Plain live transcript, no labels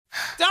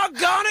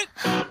Doggone it!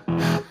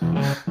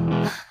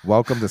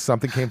 Welcome to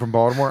Something Came from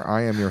Baltimore.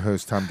 I am your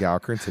host, Tom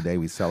Gallagher, and today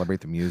we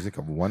celebrate the music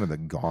of one of the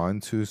Gone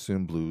Too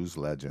Soon blues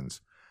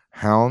legends,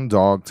 Hound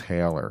Dog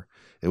Taylor.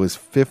 It was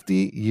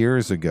 50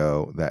 years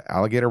ago that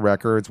Alligator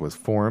Records was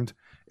formed.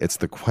 It's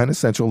the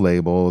quintessential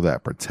label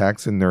that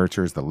protects and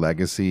nurtures the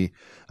legacy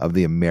of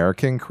the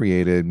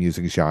American-created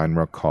music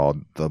genre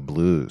called the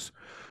blues.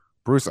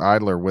 Bruce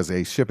Idler was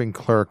a shipping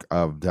clerk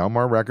of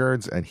Delmar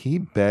Records, and he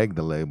begged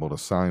the label to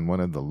sign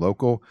one of the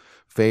local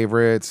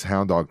favorites,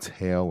 Hound Dog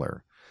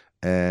Taylor.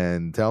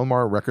 And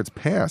Delmar Records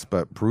passed,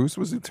 but Bruce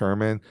was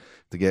determined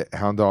to get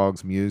Hound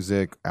Dog's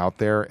music out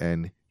there,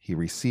 and he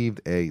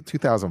received a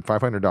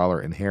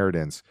 $2,500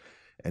 inheritance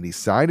and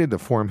decided to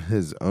form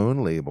his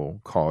own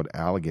label called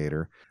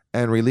Alligator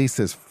and released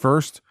his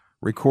first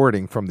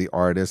recording from the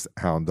artist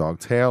Hound Dog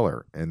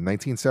Taylor. In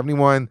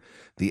 1971,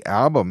 the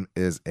album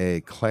is a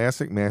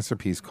classic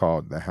masterpiece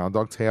called The Hound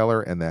Dog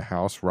Taylor and the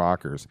House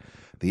Rockers.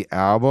 The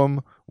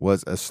album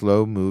was a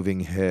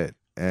slow-moving hit.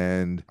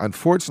 And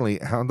unfortunately,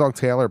 Hound Dog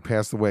Taylor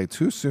passed away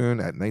too soon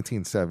at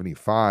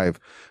 1975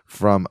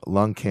 from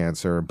lung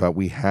cancer, but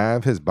we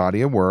have his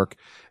body of work,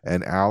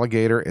 and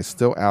Alligator is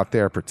still out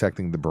there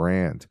protecting the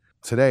brand.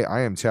 Today,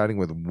 I am chatting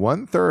with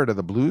one-third of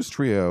the blues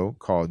trio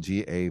called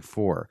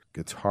GA4,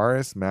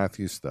 guitarist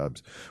Matthew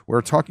Stubbs.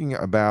 We're talking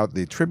about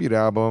the tribute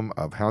album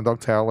of Hound Dog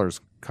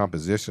Taylor's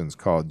compositions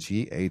called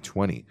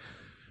GA20.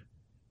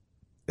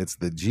 It's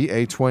the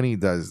GA20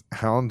 does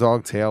Hound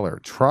Dog Taylor.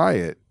 Try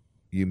it.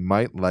 You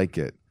might like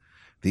it.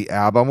 The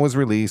album was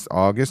released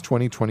August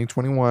 20,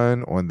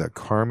 2021 on the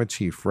Karma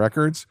Chief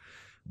Records.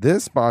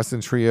 This Boston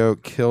trio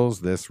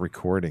kills this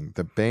recording.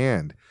 The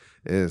band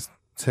is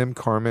Tim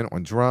Carman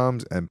on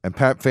drums and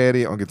Pat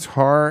Faddy on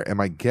guitar, and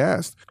my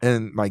guest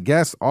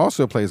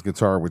also plays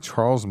guitar with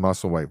Charles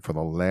Musselwhite for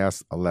the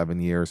last 11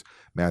 years,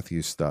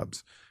 Matthew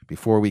Stubbs.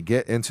 Before we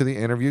get into the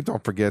interview,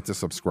 don't forget to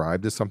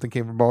subscribe to Something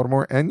Came from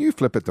Baltimore, and you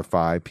flip it to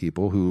 5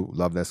 people who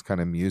love this kind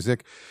of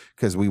music,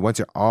 because we want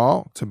you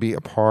all to be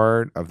a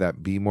part of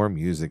that Be More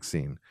music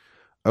scene.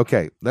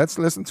 Okay, let's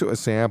listen to a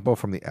sample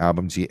from the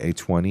album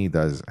GA20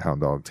 does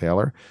Hound Dog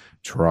Taylor.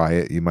 Try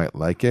it, you might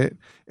like it.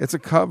 It's a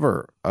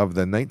cover of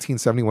the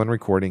 1971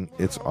 recording,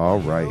 It's All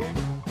Right.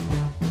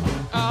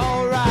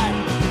 All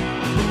right,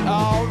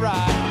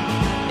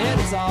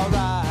 it's all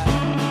right.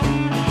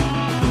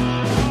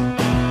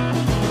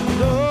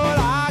 Lord,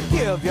 I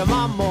give you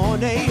my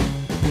money,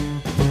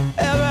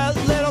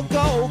 every little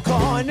gold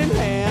coin in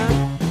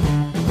hand.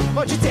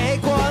 But you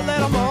take what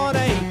little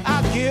money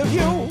I give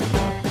you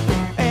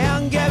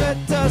and give it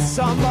to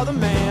some other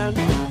man.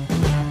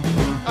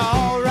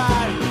 All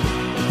right,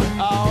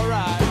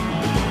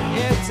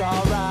 it's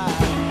all right.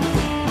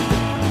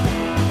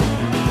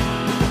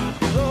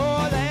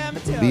 Lord, let me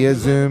tell Via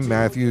Zoom,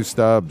 Matthew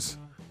Stubbs.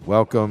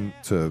 Welcome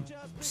to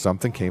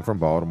Something Came from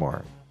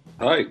Baltimore.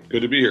 Hi,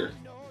 good to be here.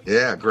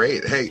 Yeah,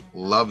 great. Hey,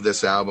 love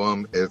this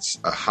album. It's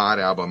a hot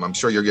album. I'm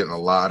sure you're getting a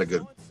lot of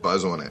good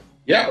buzz on it.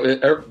 Yeah,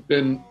 it's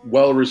been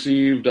well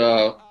received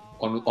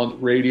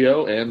on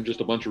radio, and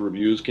just a bunch of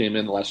reviews came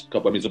in the last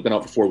couple. I mean, it's been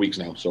out for 4 weeks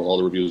now, so all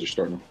the reviews are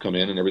starting to come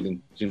in, and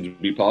everything seems to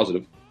be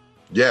positive.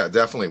 Yeah,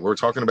 definitely. We're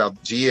talking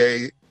about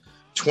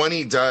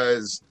GA20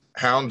 does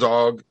Hound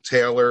Dog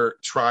Taylor.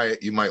 Try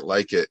it, you might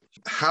like it.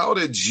 How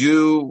did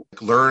you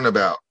learn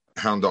about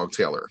Hound Dog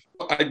Taylor?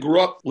 I grew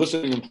up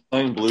listening and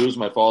playing blues.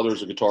 My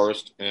father's a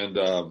guitarist,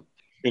 and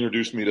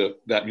introduced me to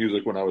that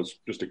music when I was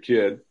just a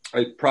kid.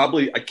 I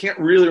can't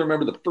really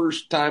remember the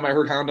first time I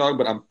heard Hound Dog,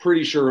 but I'm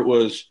pretty sure it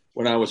was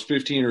when I was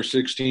 15 or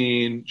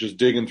 16, just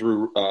digging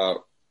through,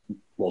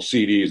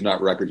 CDs,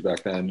 not records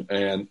back then.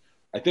 And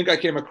I think I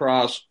came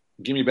across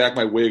Give Me Back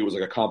My Wig. It was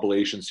like a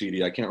compilation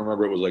CD. I can't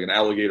remember. It was like an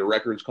Alligator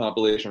Records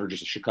compilation or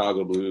just a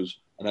Chicago blues.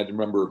 And I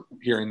remember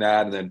hearing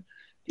that. And then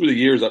through the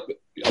years,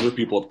 other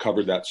people have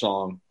covered that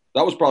song.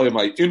 That was probably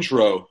my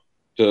intro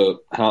to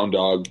Hound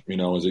Dog,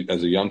 as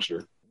a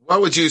youngster.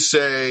 What would you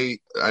say,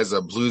 as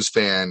a blues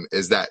fan,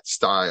 is that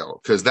style?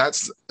 Because that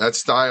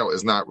style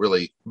is not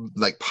really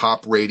like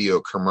pop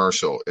radio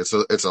commercial. It's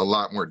a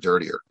lot more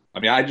dirtier. I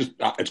mean,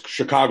 it's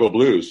Chicago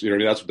blues.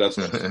 That's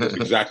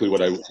exactly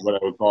what I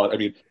would call it. I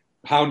mean,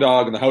 Hound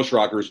Dog and the House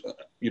Rockers,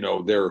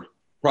 they're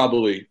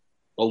probably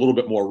a little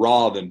bit more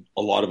raw than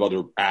a lot of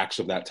other acts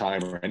of that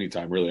time or any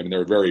time, really. I mean,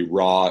 they're very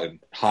raw and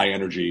high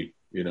energy,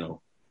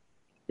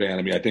 band.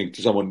 I mean, I think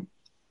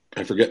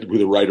I forget who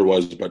the writer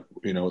was, but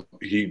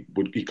he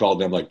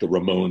called them like the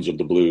Ramones of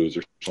the blues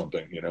or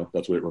something.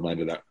 That's what it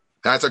reminded that.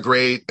 That's a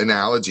great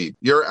analogy.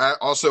 You're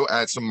also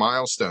at some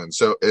milestones.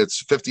 So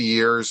it's 50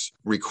 years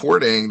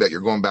recording that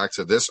you're going back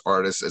to this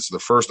artist. It's the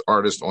first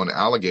artist on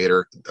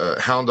Alligator.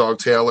 Hound Dog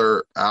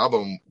Taylor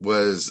album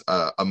was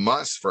a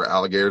must for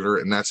Alligator,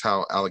 and that's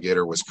how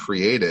Alligator was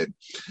created.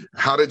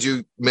 How did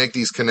you make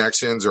these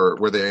connections, or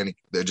were they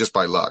just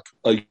by luck?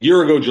 A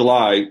year ago,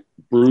 July,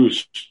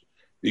 Bruce,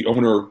 the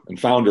owner and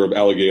founder of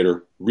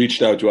Alligator,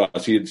 reached out to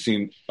us. He had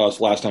seen us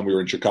last time we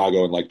were in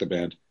Chicago and liked the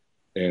band.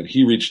 And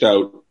he reached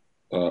out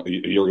a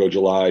year ago,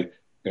 July,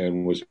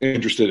 and was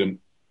interested in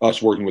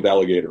us working with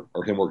Alligator,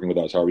 or him working with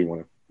us, however you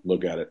want to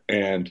look at it.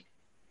 And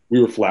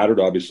we were flattered.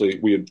 Obviously,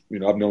 we had,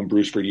 I've known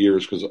Bruce for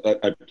years because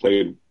I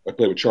played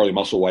with Charlie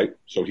Musselwhite,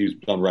 so he's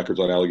done records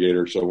on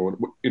Alligator. So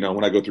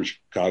when I go through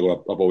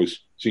Chicago, I've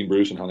always seen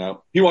Bruce and hung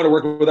out. He wanted to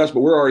work with us,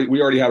 but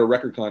we already had a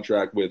record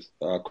contract with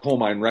Coal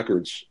Mine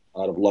Records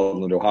out of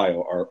Loveland,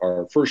 Ohio.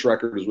 Our first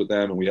record is with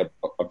them, and we have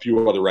a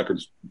few other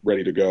records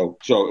ready to go.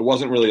 So it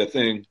wasn't really a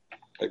thing.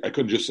 I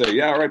couldn't just say,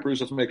 yeah, all right, Bruce,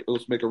 let's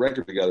make a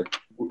record together.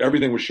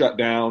 Everything was shut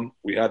down.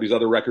 We had these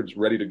other records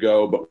ready to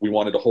go, but we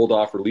wanted to hold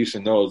off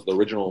releasing the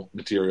original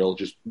material.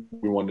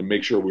 We wanted to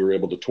make sure we were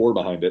able to tour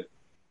behind it.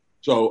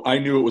 So I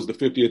knew it was the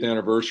 50th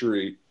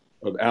anniversary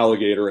of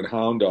Alligator and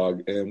Hound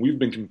Dog, and we've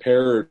been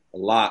compared a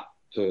lot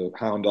to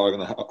Hound Dog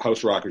and the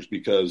House Rockers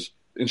because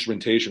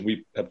instrumentation,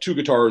 we have 2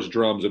 guitars,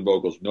 drums, and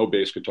vocals, no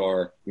bass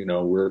guitar.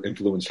 We're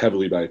influenced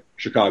heavily by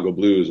Chicago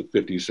blues of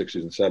 50s, 60s,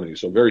 and 70s,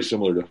 so very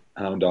similar to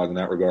Hound Dog in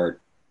that regard.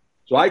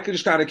 So I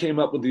just kind of came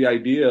up with the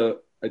idea.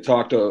 I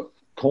talked to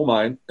Coal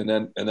Mine, and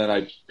then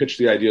I pitched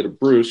the idea to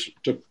Bruce.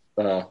 Took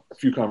a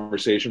few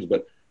conversations,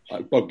 but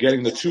about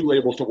getting the 2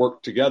 labels to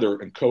work together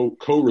and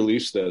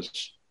co-release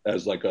this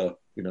as like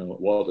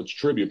it's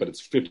tribute, but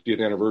it's 50th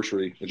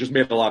anniversary. It just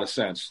made a lot of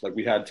sense. Like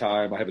we had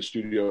time. I have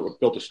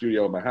built a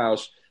studio in my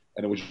house,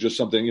 and it was just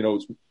something.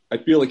 I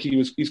feel like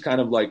he's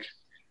kind of like,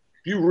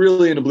 if you're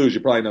really into blues, you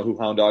probably know who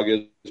Hound Dog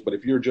is, but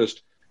if you're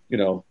just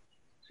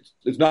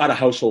it's not a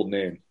household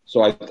name.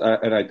 So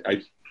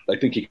I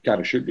think he kind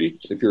of should be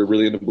if you're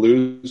really into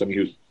blues. I mean, he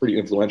was pretty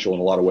influential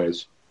in a lot of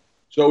ways.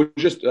 So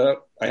just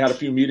I had a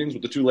few meetings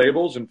with the 2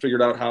 labels and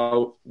figured out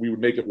how we would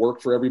make it work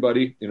for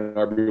everybody,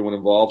 everyone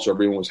involved, so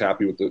everyone was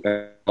happy with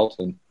the health,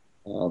 and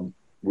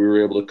we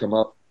were able to come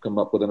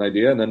up with an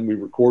idea, and then we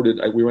recorded.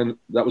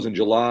 That was in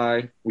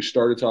July. We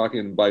started talking,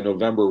 and by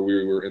November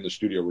we were in the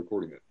studio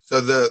recording it.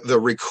 So the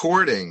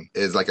recording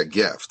is like a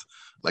gift.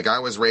 Like I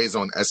was raised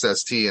on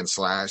SST and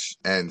Slash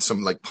and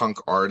some like punk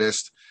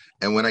artists.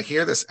 And when I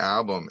hear this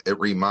album, it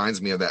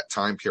reminds me of that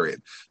time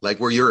period, like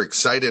where you're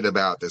excited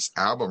about this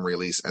album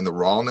release and the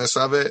rawness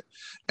of it.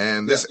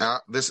 And this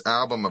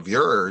album of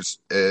yours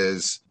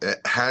it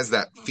has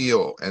that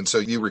feel. And so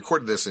you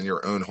recorded this in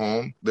your own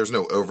home. There's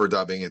no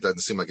overdubbing. It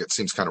doesn't seem like it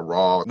seems kind of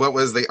raw. What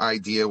was the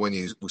idea when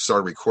you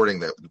started recording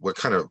that? What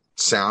kind of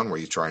sound were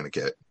you trying to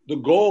get? The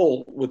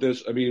goal with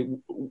this, I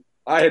mean,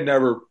 I had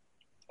never,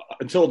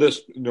 until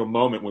this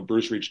moment when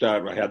Bruce reached out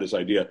and I had this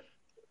idea,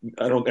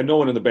 and no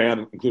one in the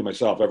band, including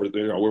myself, ever,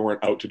 we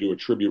weren't out to do a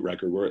tribute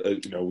record.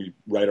 We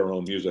write our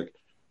own music.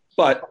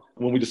 But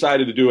when we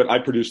decided to do it, I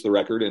produced the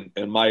record,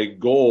 and my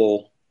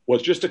goal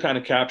was just to kind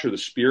of capture the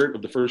spirit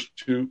of the first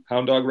 2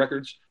 Hound Dog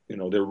records.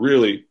 They're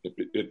really,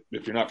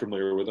 if you're not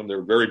familiar with them,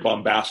 they're very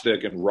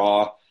bombastic and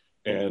raw.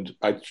 And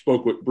I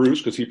spoke with Bruce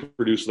because he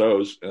produced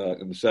those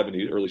in the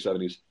 70s, early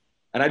 70s.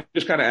 And I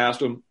just kind of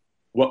asked him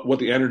what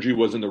the energy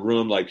was in the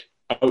room, like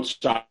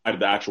outside of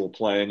the actual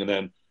playing and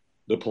then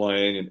the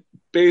playing. And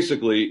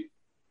basically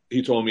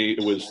he told me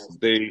it was,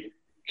 they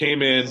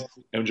came in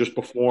and just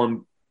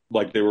performed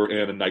like they were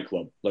in a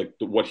nightclub, like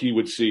what he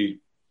would see.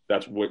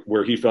 That's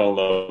where he fell in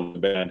love with the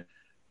band.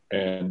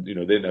 And, they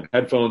didn't have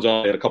headphones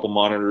on. They had a couple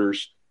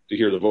monitors to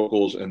hear the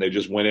vocals, and they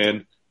just went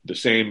in the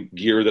same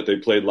gear that they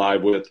played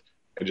live with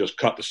and just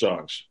cut the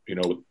songs,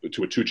 to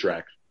a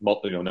 2-track,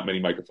 not many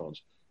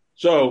microphones.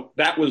 So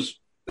that's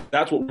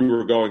what we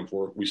were going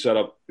for. We set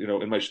up,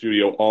 in my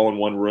studio, all in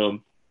one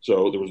room.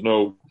 So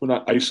we're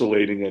not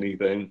isolating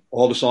anything.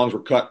 All the songs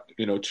were cut,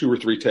 2 or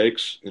 3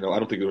 takes. I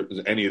don't think there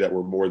was any that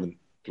were more than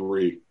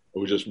 3. It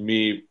was just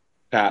me,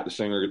 Pat, the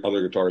singer,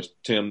 other guitarist,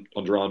 Tim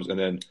on drums, and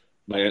then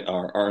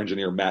our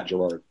engineer, Matt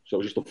Gerard. So it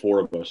was just the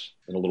 4 of us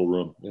in a little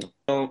room.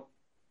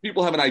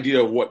 People have an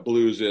idea of what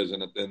blues is,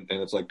 and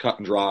it's like cut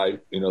and dry.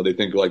 They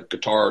think like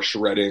guitar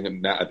shredding,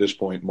 and at this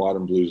point,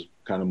 modern blues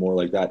kind of more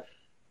like that.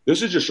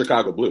 This is just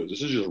Chicago blues.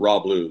 This is just raw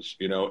blues,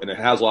 and it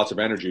has lots of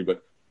energy,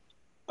 but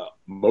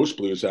most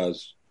blues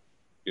has,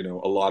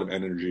 a lot of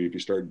energy if you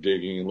start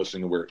digging and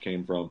listening to where it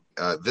came from.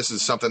 This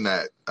is something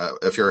that,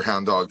 if you're a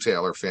Hound Dog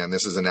Taylor fan,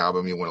 this is an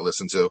album you want to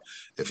listen to.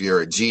 If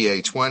you're a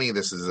GA20,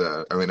 this is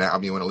an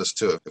album you want to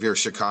listen to. If you're a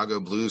Chicago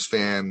blues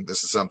fan,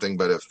 this is something.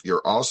 But if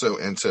you're also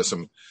into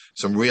some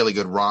really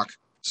good rock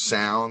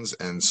sounds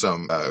and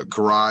some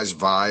garage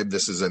vibe,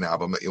 this is an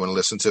album that you want to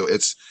listen to.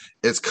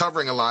 It's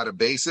covering a lot of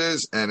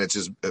bases, and it's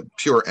just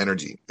pure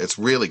energy. It's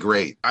really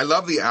great. I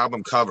love the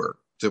album cover.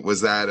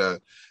 Was that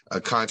a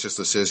conscious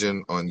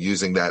decision on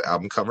using that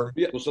album cover?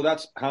 Yeah, well, so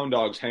that's Hound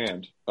Dog's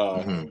hand.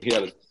 He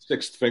had a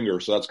 6th finger,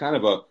 so that's kind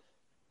of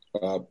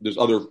there's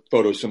other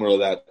photos similar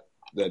to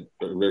that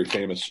are very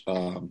famous.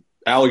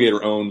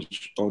 Alligator owns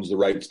the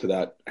rights to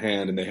that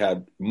hand, and they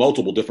had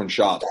multiple different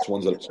shots.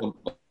 Ones that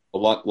a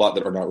lot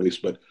that are not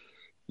released, but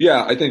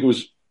yeah, I think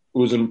it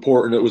was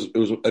important. It was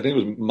I think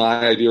it was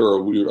my idea, or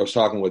I was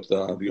talking with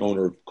the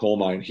owner of Coal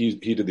Mine. He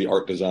did the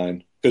art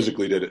design.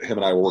 Physically did it. Him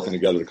and I were working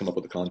together to come up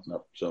with the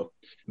concept. So,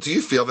 do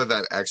you feel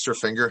that extra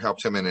finger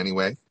helped him in any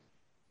way?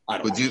 I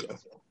don't think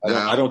so.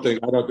 I don't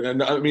think.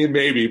 I mean,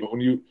 maybe, but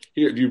if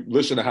you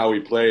listen to how he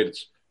played,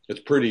 it's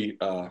pretty.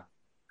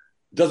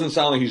 doesn't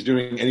sound like he's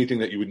doing anything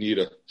that you would need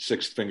a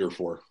sixth finger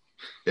for.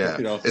 Yeah,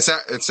 You know?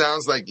 it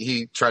sounds like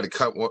he tried to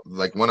cut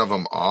one of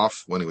them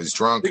off when he was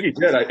drunk. I think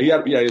he did. He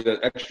had an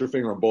extra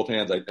finger on both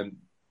hands. I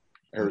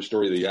heard a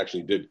story that he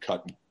actually did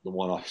cut the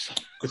one off.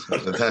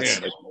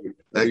 That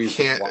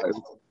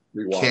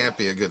can't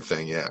be a good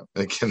thing. Yeah,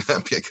 it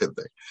cannot be a good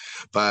thing.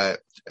 But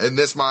in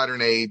this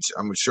modern age,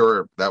 I'm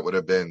sure that would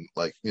have been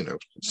like,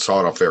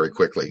 sawed off very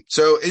quickly.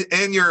 So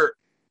in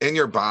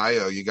your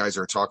bio, you guys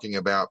are talking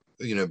about,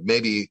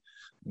 maybe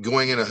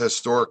going in a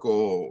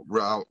historical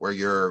route where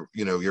you're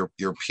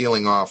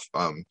peeling off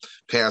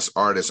past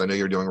artists. I know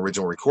you're doing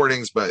original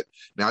recordings, but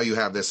now you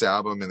have this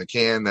album in the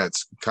can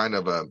that's kind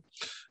of a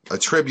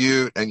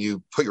tribute, and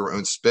you put your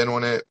own spin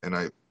on it,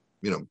 and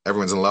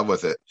everyone's in love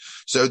with it.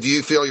 So do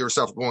you feel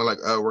yourself going like,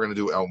 oh, we're going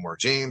to do Elmore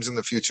James in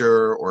the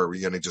future, or are we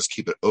going to just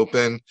keep it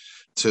open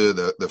to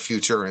the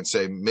future and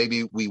say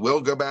maybe we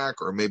will go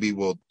back, or maybe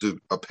we'll do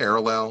a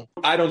parallel?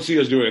 I don't see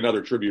us doing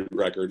another tribute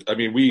record. I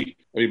mean,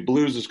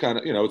 blues is kind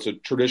of, it's a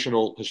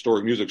traditional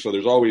historic music. So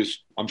there's always,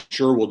 I'm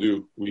sure we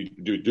do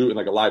it in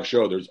like a live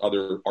show. There's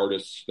other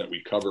artists that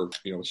we cover,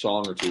 a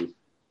song or two,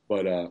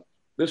 but I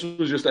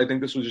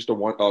think this was just a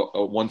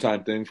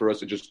one-time thing for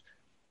us. It just,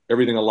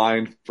 everything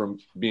aligned from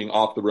being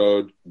off the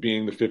road,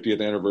 being the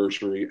 50th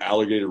anniversary,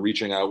 Alligator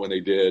reaching out when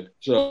they did.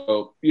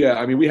 So, yeah,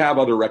 I mean, we have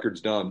other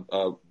records done.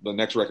 The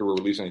next record we're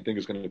releasing, I think,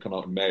 is going to come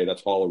out in May.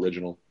 That's all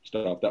original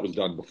stuff. That was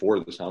done before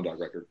the Hound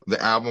Dog record.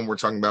 The album we're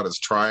talking about is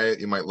Try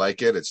It. You might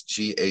like it. It's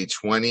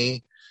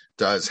GA20.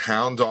 Does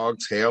Hound Dog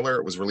Taylor.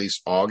 It was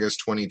released August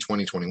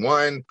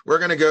 2021. We're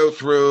going to go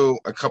through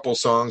a couple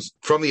songs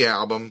from the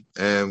album,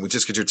 and we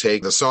just get your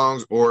take. The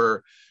songs,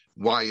 or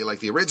why you like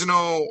the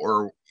original,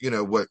 or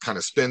what kind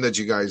of spin that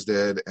you guys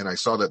did. And I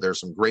saw that there's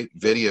some great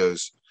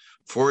videos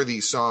for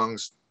these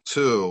songs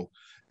too,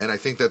 and I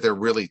think that they're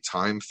really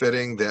time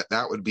fitting.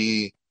 That would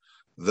be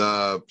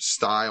the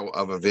style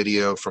of a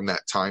video from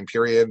that time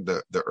period,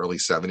 the early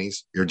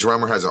 70s. Your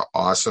drummer has an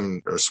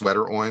awesome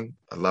sweater on.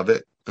 I love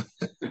it.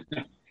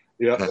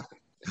 Yeah.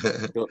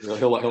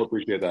 He'll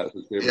appreciate that.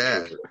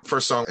 Yeah.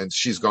 First song, And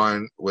She's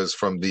Gone, was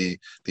from the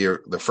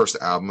first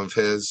album of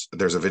his.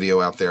 There's a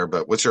video out there,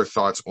 but what's your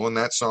thoughts on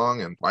that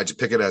song, and why'd you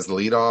pick it as the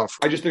lead off?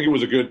 I just think it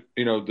was a good,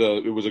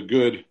 it was a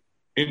good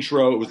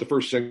intro. It was the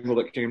first single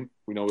that came,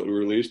 that we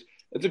released.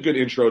 It's a good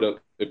intro to,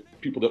 if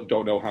people that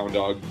don't know Hound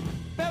Dog.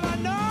 Well, I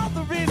know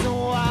the reason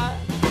why.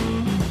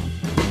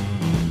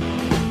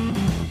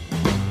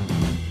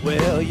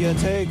 Well, you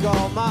take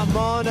all my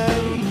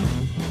money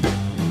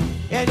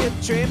and you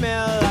treat me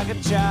like a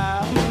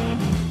child,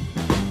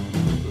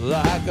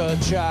 like a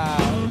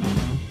child.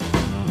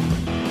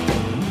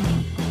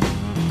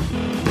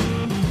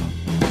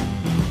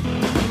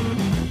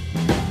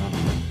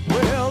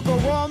 Well, the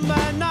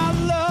woman I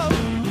love,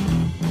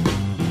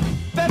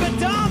 baby,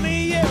 done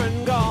me here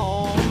and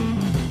gone.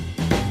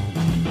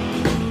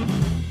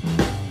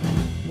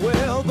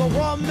 Well, the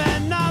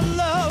woman I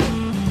love,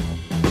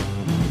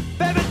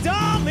 baby,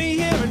 done me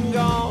here and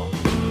gone.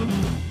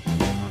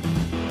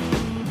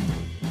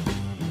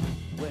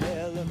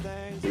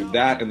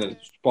 That and the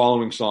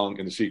following song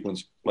in the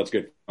sequence, Let's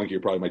Get Funky,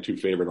 are probably my two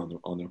favorite on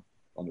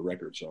the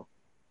record. So,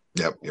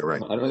 yep, you're right.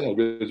 I don't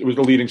know. It was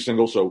the leading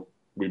single, so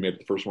we made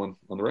the first one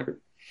on the record.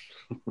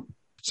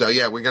 So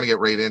yeah, we're gonna get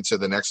right into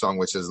the next song,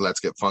 which is Let's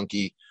Get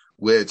Funky,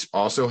 which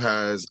also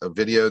has a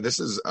video. This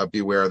is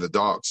Beware of the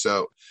Dog.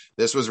 So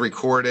this was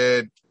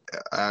recorded,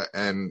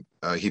 and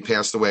he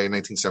passed away in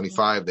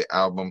 1975. The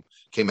album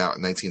came out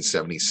in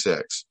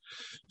 1976.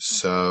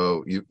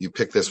 So you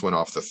picked this one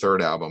off the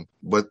third album,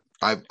 but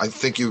I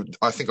think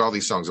all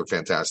these songs are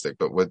fantastic,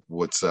 but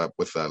what's up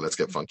with Let's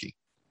Get Funky?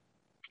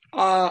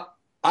 That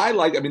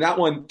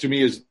one to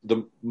me is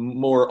the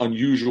more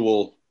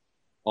unusual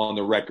on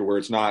the record, where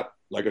it's not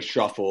like a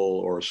shuffle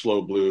or a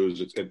slow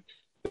blues.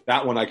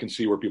 That one I can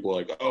see where people are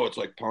like, oh, it's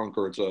like punk,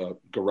 or it's a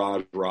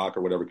garage rock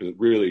or whatever, because it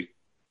really,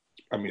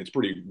 it's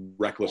pretty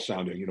reckless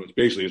sounding. It's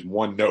basically just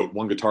one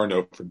guitar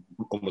note for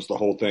almost the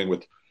whole thing,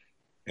 and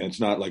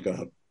it's not like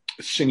a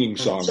singing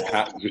song, just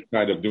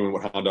kind of doing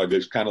what Hound Dog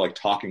did, kind of like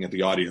talking at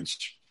the audience,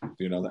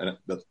 and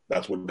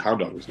that's what Hound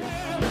Dog was doing.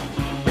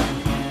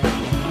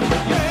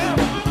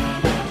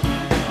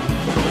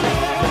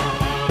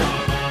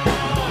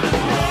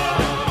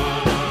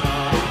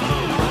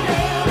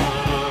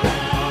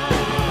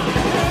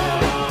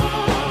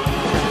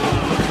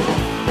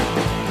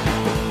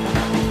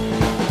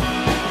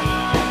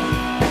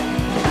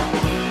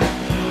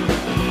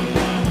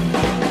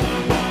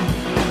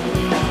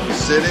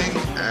 Sitting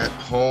at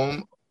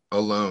Home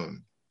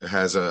Alone. It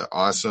has an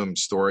awesome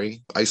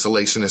story,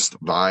 isolationist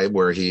vibe,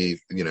 where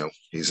he's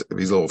a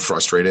little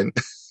frustrated.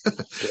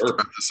 Sure.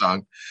 The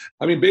song.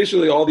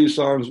 Basically all these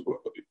songs,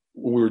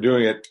 when we were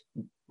doing it,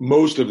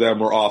 most of them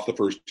were off the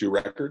first two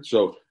records.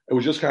 So it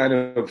was just kind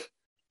of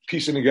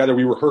piecing together.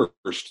 We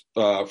rehearsed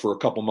for a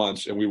couple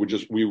months, and we would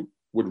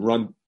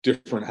run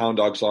different Hound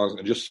Dog songs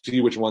and just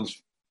see which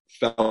ones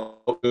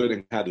felt good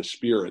and had the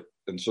spirit.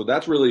 And so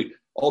that's really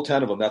all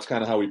 10 of them. That's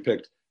kind of how we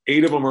picked.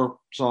 8 of them are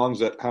songs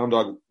that Hound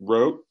Dog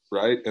wrote,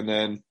 right? And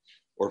then,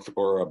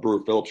 or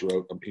Brewer Phillips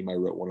wrote. He might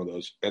have wrote one of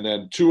those, and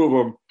then two of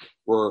them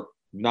were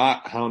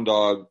not Hound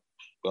Dog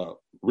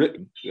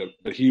written,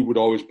 but he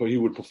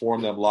would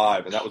perform them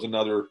live, and that was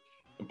another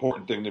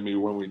important thing to me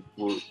when we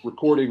were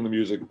recording the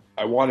music.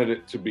 I wanted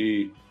it to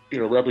be,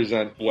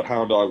 represent what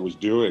Hound Dog was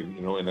doing,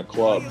 in a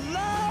club.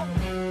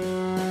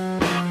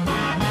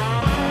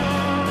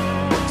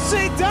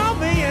 She told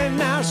me and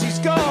now she's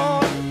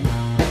gone.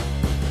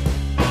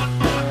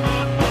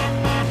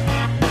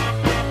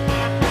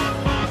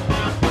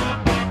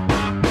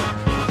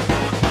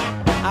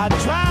 I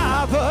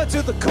drive her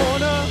to the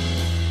corner.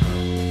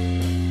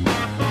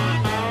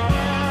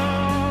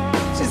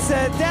 She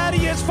said,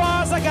 Daddy, as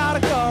far as I gotta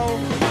go.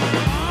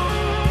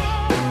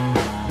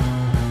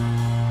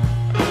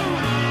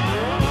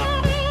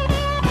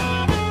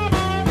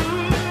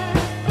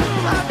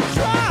 I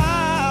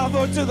drive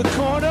her to the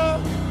corner.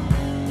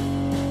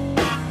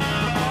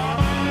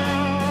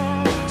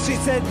 She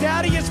said,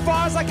 Daddy, as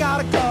far as I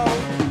gotta go.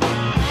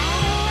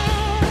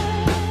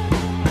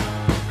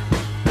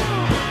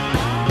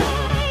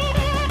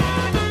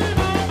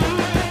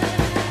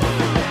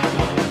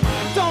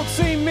 Don't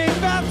see me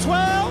about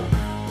 12.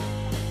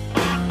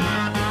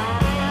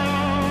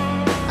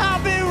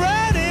 I'll be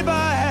ready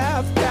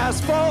by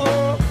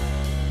 4:30.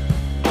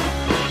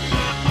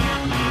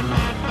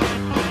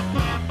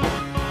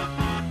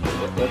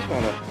 That's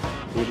kind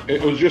of,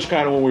 it was just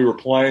kind of when we were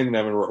playing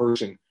them and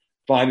rehearsing,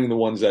 finding the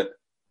ones that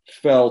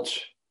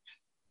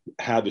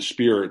had the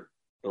spirit,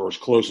 or as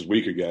close as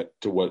we could get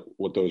to what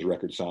those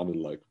records sounded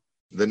like.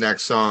 The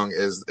next song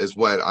is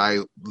what I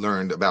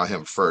learned about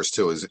him first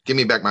too, is Give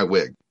Me Back My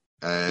Wig.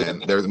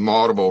 And there's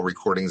multiple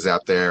recordings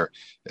out there.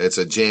 It's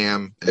a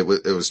jam. It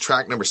was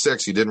track number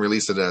 6. You didn't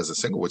release it as a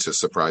single, which is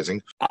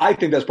surprising. I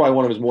think that's probably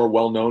one of his more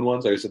well-known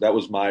ones. Like I said, that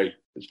was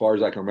as far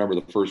as I can remember,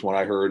 the first one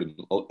I heard, and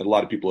a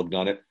lot of people have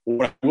done it.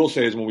 What I will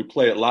say is when we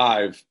play it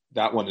live,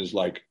 that one is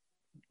like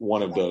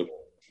one of the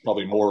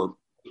probably more,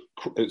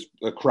 it's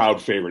a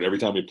crowd favorite. Every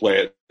time we play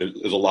it,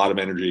 there's a lot of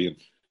energy and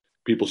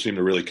people seem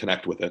to really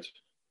connect with it,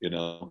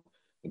 and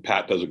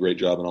Pat does a great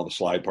job on all the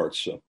slide parts.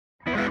 So.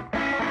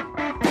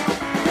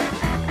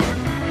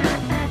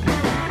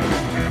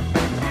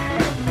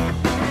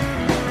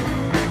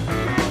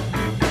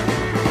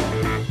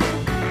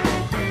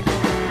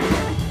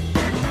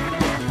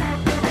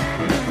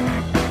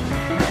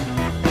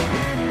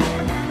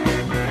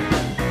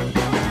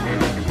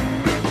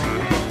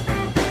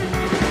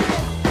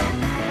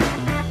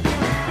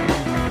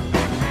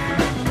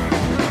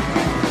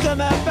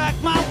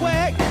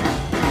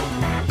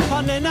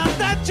 Not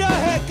that your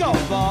head go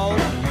bald.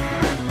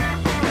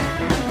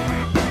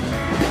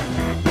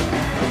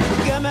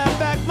 Give me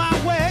back my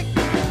wig,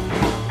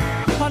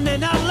 honey,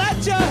 now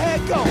let your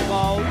head go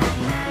bald.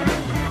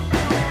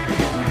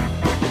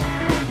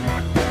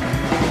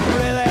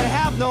 Really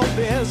have no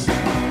biz,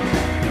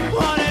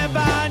 honey,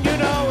 buying you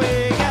no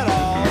wig at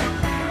all.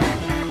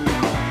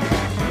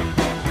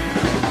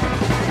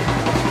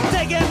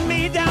 Taking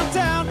me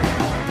downtown,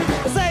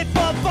 it's 8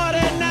 for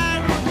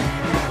 49.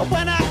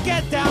 When I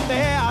get down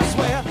there, I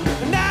swear,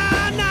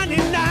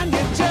 9.99,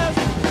 you just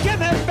give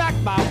me back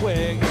my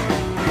wig.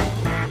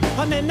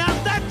 Honey, now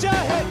that your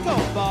head go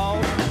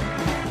bald.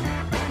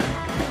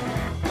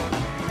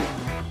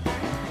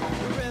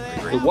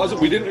 It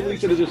wasn't, we didn't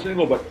release it as a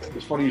single, but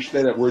it's funny you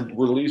say that. We're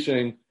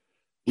releasing,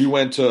 we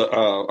went to,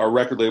 our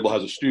record label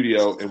has a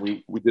studio, and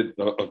we did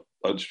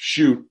a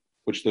shoot,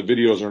 which the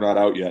videos are not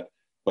out yet,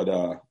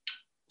 but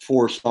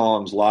 4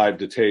 songs live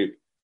to tape.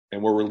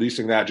 And we're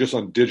releasing that just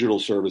on digital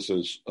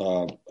services,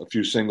 a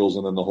few singles,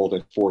 and then the whole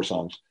thing, 4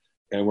 songs.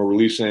 And we're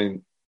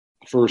releasing,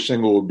 first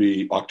single will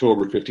be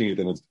October 15th,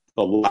 and it's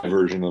a live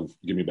version of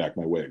Give Me Back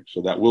My Wig.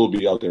 So that will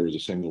be out there as a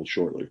single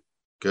shortly.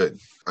 Good.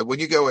 When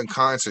you go in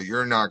concert,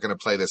 you're not going to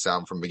play this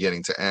album from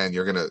beginning to end.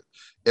 You're going to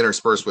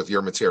intersperse with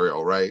your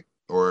material, right?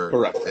 Or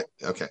correct.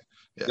 Okay.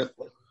 Yeah. Yep.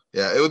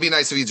 Yeah. It would be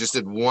nice if you just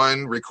did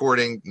one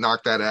recording,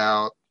 knock that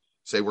out,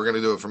 say we're going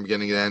to do it from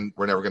beginning to end.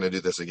 We're never going to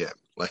do this again.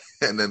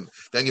 And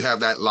then you have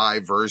that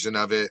live version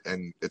of it,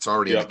 and it's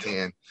already in the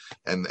can,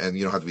 and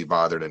you don't have to be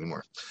bothered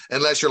anymore,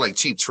 unless you're like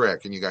Cheap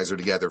Trick and you guys are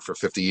together for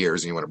 50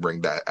 years and you want to bring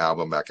that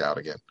album back out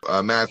again.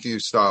 Matthew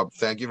Staub,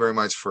 thank you very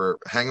much for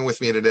hanging with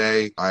me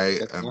today. I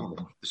am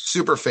a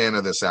super fan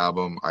of this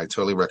album. I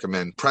totally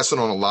recommend pressing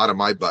on a lot of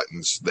my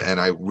buttons, and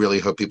I really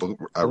hope people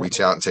reach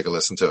out and take a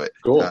listen to it.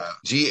 Cool.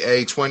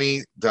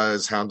 GA20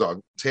 does Hound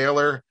Dog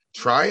Taylor.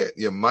 Try it.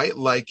 You might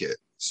like it.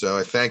 So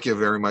I thank you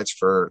very much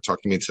for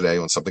talking to me today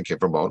on Something Came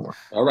from Baltimore.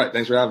 All right.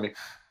 Thanks for having me.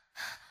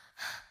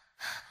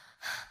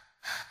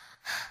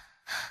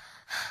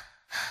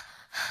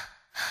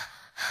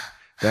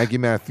 Thank you,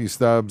 Matthew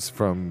Stubbs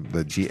from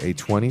the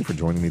GA20 for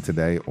joining me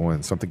today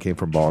on Something Came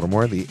from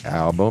Baltimore. The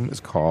album is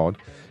called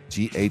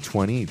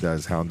GA20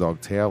 Does Hound Dog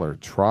Taylor.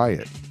 Try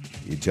it.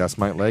 You just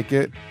might like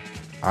it.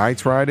 I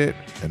tried it,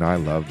 and I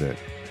loved it.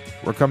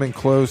 We're coming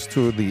close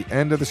to the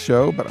end of the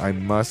show, but I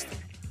must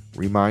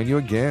remind you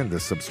again to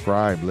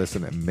subscribe,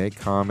 listen, and make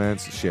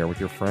comments, share with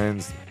your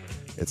friends.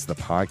 It's the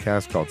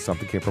podcast called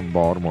Something Came from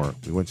Baltimore.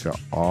 We want you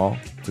all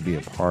to be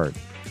a part.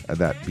 of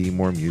that Be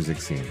More music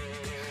scene.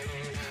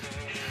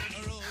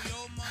 Roll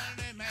your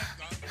money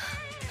maker,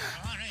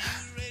 honey,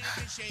 you ready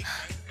to shake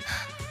it?